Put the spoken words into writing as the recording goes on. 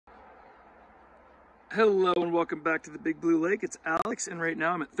Hello and welcome back to the Big Blue Lake. It's Alex, and right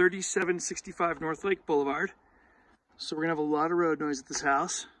now I'm at 3765 North Lake Boulevard. So we're gonna have a lot of road noise at this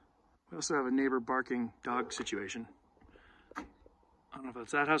house. We also have a neighbor barking dog situation. I don't know if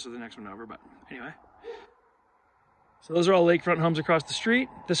that's that house or the next one over, but anyway. So those are all lakefront homes across the street.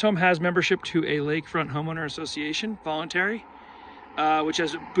 This home has membership to a lakefront homeowner association, voluntary, which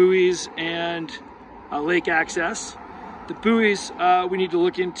has buoys and lake access. The buoys, we need to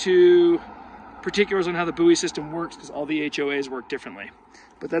look into particulars on how the buoy system works because all the HOAs work differently.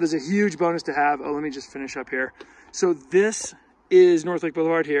 But that is a huge bonus to have. Oh, let me just finish up here. So this is North Lake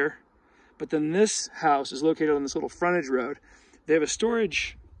Boulevard here, but then this house is located on this little frontage road. They have a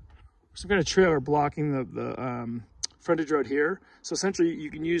storage, some kind of trailer blocking the frontage road here. So essentially you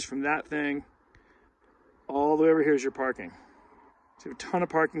can use from that thing all the way over here is your parking. So you have a ton of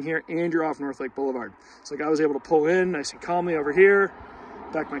parking here and you're off North Lake Boulevard. So like I was able to pull in nice and calmly over here,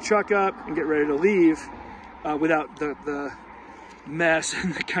 back my truck up and get ready to leave without the mess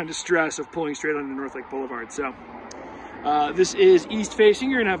and the kind of stress of pulling straight onto North Lake Boulevard. So this is east facing.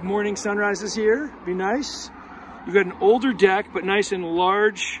 You're gonna have morning sunrises here, be nice. You've got an older deck, but nice and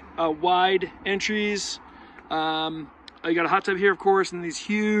large, wide entries. You got a hot tub here, of course, and these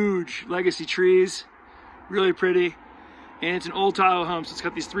huge legacy trees, really pretty. And it's an old Tahoe home, so it's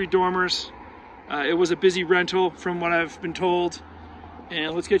got these 3 dormers. It was a busy rental from what I've been told.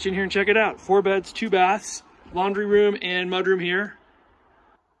 And let's get you in here and check it out. 4 beds, 2 baths, laundry room and mudroom here.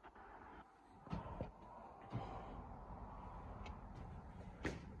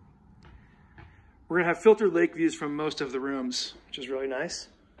 We're gonna have filtered lake views from most of the rooms, which is really nice.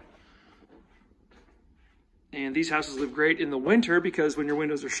 And these houses live great in the winter because when your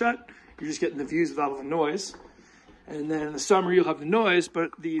windows are shut, you're just getting the views without all the noise. And then in the summer, you'll have the noise,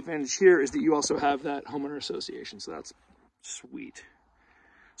 but the advantage here is that you also have that homeowner association, so that's sweet.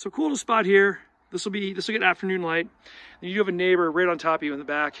 So cool little spot here. This will get afternoon light. And you have a neighbor right on top of you in the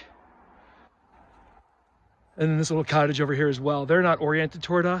back. And then this little cottage over here as well. They're not oriented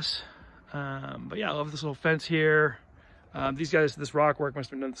toward us. But yeah, I love this little fence here. These guys, this rock work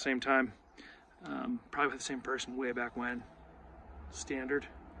must have been done at the same time. Probably with the same person way back when. Standard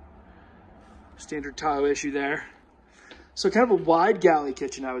Tahoe issue there. So kind of a wide galley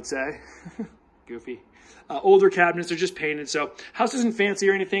kitchen, I would say. Goofy. Older cabinets, they're just painted. So house isn't fancy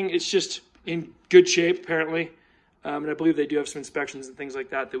or anything. It's just in good shape, apparently. And I believe they do have some inspections and things like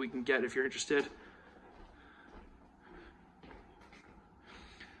that that we can get if you're interested.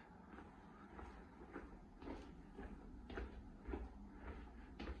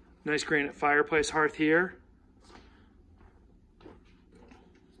 Nice granite fireplace hearth here.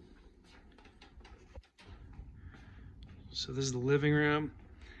 So this is the living room.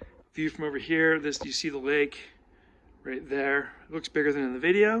 View from over here. You see the lake right there. It looks bigger than in the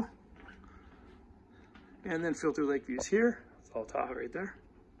video. And then filter lake views here. It's all Tahoe right there.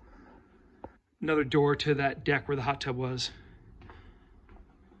 Another door to that deck where the hot tub was.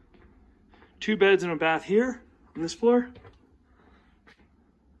 2 beds and a bath here on this floor.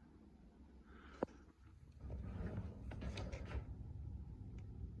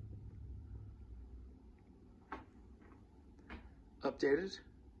 Updated.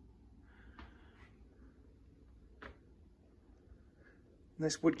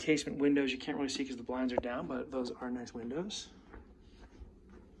 Nice wood casement windows. You can't really see because the blinds are down, but those are nice windows.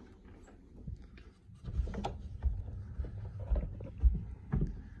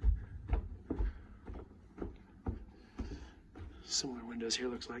 Similar windows here,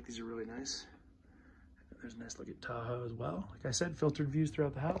 looks like. These are really nice. There's a nice look at Tahoe as well. Like I said, filtered views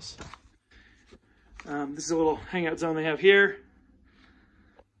throughout the house. This is a little hangout zone they have here.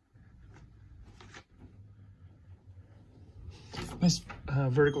 Nice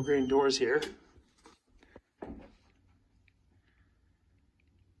vertical grain doors here.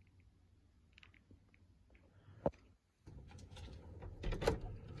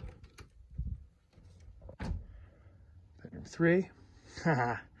 Bedroom 3.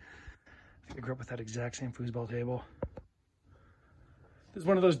 I grew up with that exact same foosball table. This is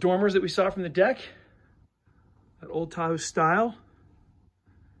one of those dormers that we saw from the deck. That old Tahoe style.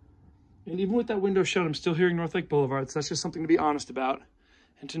 And even with that window shut, I'm still hearing North Lake Boulevard, so that's just something to be honest about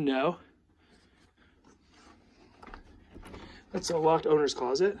and to know. That's a locked owner's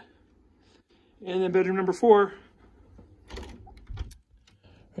closet. And then bedroom number 4,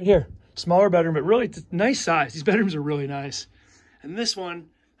 right here. Smaller bedroom, but really nice size. These bedrooms are really nice. And this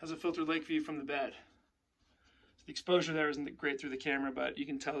one has a filtered lake view from the bed. So the exposure there isn't great through the camera, but you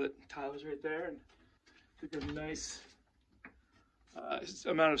can tell that Tahoe's right there. And there's a nice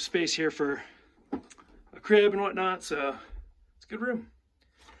amount of space here for a crib and whatnot, so it's a good room.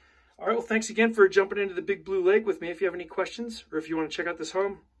 All right, well, thanks again for jumping into the Big Blue Lake with me. If you have any questions or if you want to check out this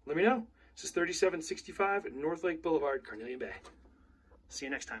home, let me know. This is 3765 North Lake Boulevard, Carnelian Bay. See you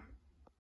next time.